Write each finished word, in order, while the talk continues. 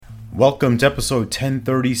Welcome to episode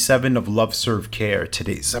 1037 of Love Serve Care.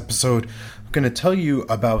 Today's episode, I'm going to tell you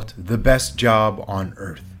about the best job on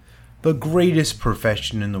earth, the greatest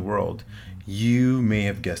profession in the world. You may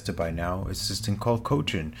have guessed it by now. It's this thing called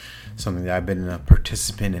coaching, something that I've been a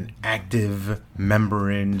participant and active member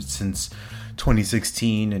in since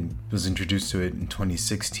 2016 and was introduced to it in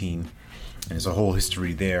 2016. And there's a whole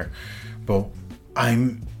history there. But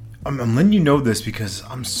I'm letting you know this because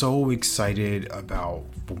I'm so excited about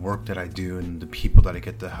the work that I do and the people that I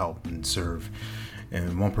get to help and serve.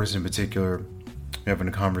 And one person in particular, we're having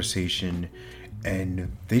a conversation,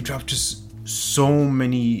 and they dropped just so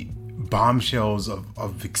many bombshells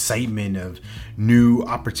of excitement, of new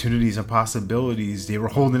opportunities and possibilities. They were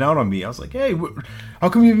holding out on me. I was like, hey, how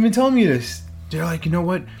come you haven't been telling me this? They're like, you know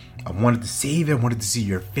what? I wanted to save it. I wanted to see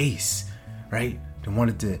your face, right? I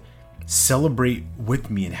wanted to celebrate with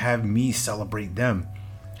me and have me celebrate them.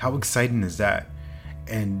 How exciting is that?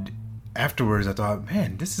 And afterwards I thought,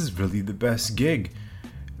 man, this is really the best gig.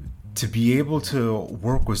 To be able to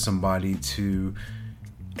work with somebody, to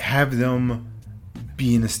have them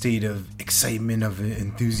be in a state of excitement, of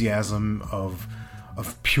enthusiasm, of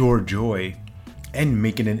pure joy, and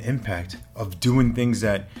making an impact, of doing things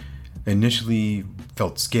that initially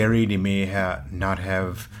felt scary, they may not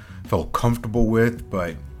have felt comfortable with,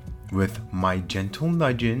 but with my gentle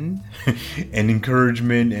nudging and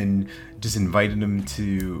encouragement and just inviting them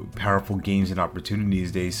to powerful games and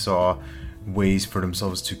opportunities, they saw ways for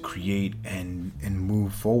themselves to create and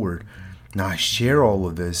move forward. Now, I share all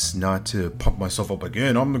of this not to pump myself up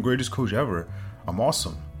again. I'm the greatest coach ever. I'm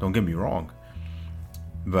awesome. Don't get me wrong.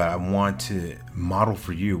 But I want to model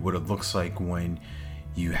for you what it looks like when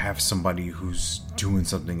you have somebody who's doing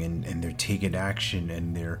something and they're taking action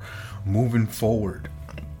and they're moving forward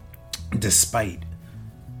despite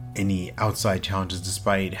any outside challenges,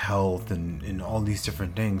 despite health and all these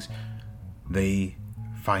different things. They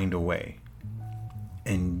find a way.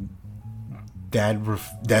 And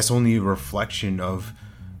that's only a reflection of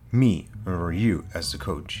me or you as the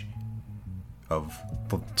coach, of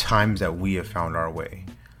the times that we have found our way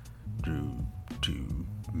through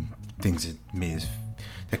things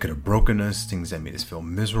that could have broken us, things that made us feel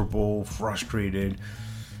miserable, frustrated.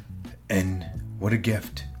 And what a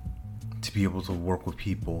gift to be able to work with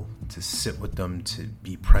people, to sit with them, to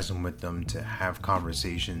be present with them, to have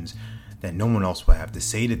conversations that no one else will have, to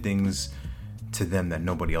say the things to them that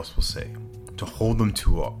nobody else will say, to hold them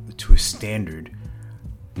to a standard,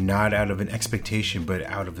 not out of an expectation, but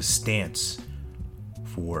out of a stance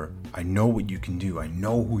for, I know what you can do, I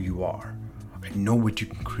know who you are, I know what you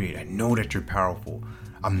can create, I know that you're powerful,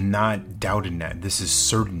 I'm not doubting that, this is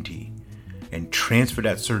certainty. And transfer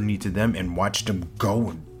that certainty to them and watch them go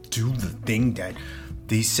and do the thing that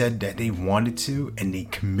they said that they wanted to, and they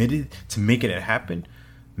committed to making it happen.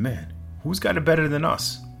 Man, who's got it better than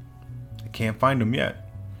us? I can't find them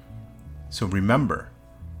yet. So remember,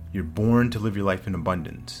 you're born to live your life in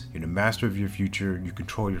abundance. You're the master of your future. You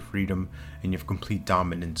control your freedom, and you have complete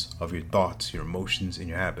dominance of your thoughts, your emotions, and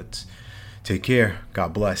your habits. Take care.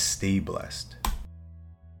 God bless. Stay blessed.